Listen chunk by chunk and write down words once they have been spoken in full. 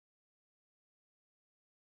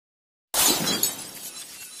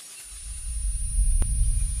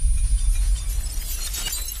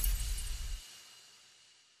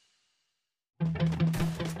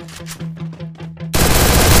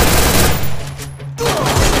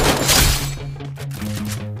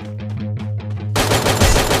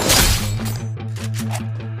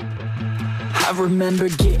remember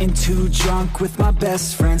getting too drunk with my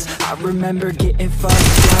best friends. I remember getting fucked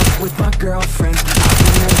up with my girlfriends. I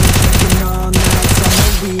remember drinking all nights on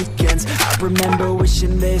the weekends. I remember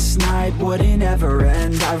wishing this night wouldn't ever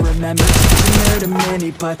end. I remember teaching her to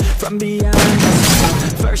many, but from beyond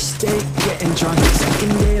myself. First date, getting drunk.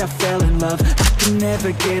 Second date, I fell in love. I can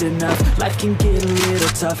never get enough. Life can get a little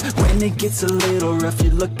tough when it gets a little rough. You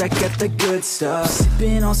look back at the good stuff.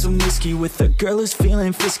 Sipping on some whiskey with a girl who's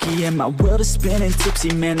feeling frisky, and my world is spinning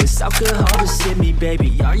tipsy. Man, this alcohol just hit me,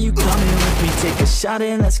 baby. Are you coming with me? Take a shot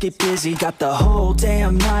and let's get busy. Got the whole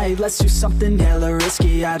damn night, let's do something hella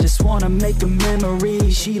risky. I just wanna make a memory.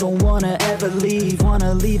 She don't wanna ever leave,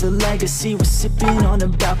 wanna leave a legacy. We're sipping on the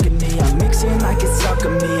balcony. I'm mixing like it's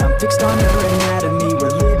alchemy. I'm fixed on her anatomy. We're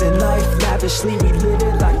living life lavishly. We live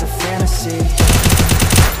it like a fantasy.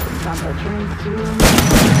 Sometimes I drink too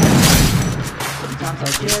much. Sometimes I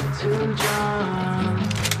get too drunk.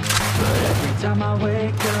 But every time I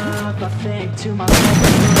wake up, I think to myself, I'm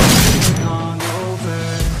feeling hungover.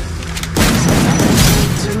 Sometimes I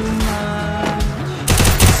drink too much.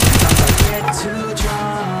 Sometimes I get too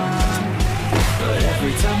drunk. But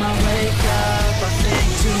every time I wake up, I think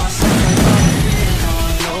to myself, I'm feeling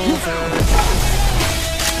hungover.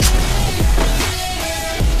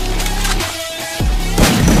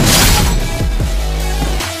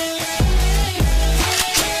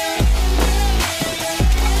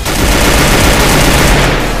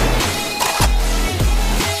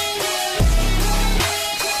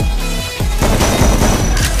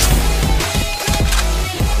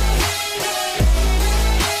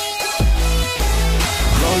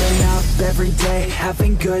 Every day,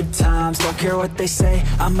 having good times. Don't care what they say,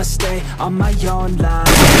 I'ma stay on my own line.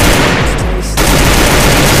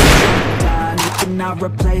 You cannot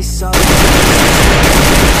replace all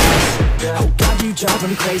oh God, you drive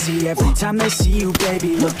them crazy every time they see you,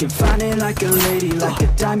 baby. Looking fine and like a lady, like a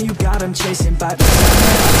dime you got them chasing by the time.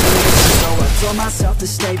 So I told myself the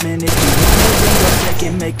statement: if you want it, then go take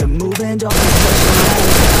it. Make a move and don't be pushing.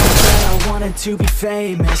 I wanted to be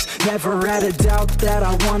famous. Never had a doubt that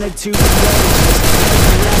I wanted to be famous.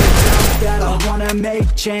 Never had a doubt that I wanna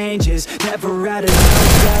make changes. Never had a doubt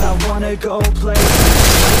that I wanna go places.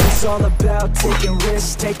 It's all about taking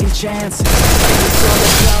risks, taking chances. It's all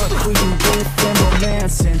about who you with and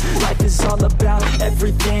romancing. Life is all about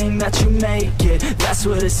everything that you make it. That's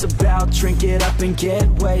what it's about. Drink it up and get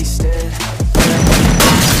wasted.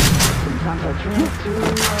 Sometimes I drink too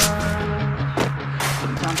much.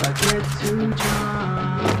 Sometimes I get too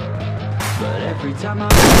drunk. But every time I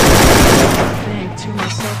think to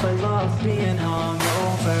myself, I love being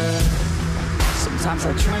hungover. Sometimes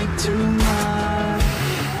I drink too much.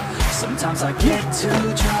 Sometimes I get too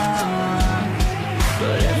drunk.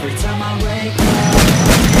 But every time I wake up,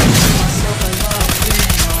 I think to myself, I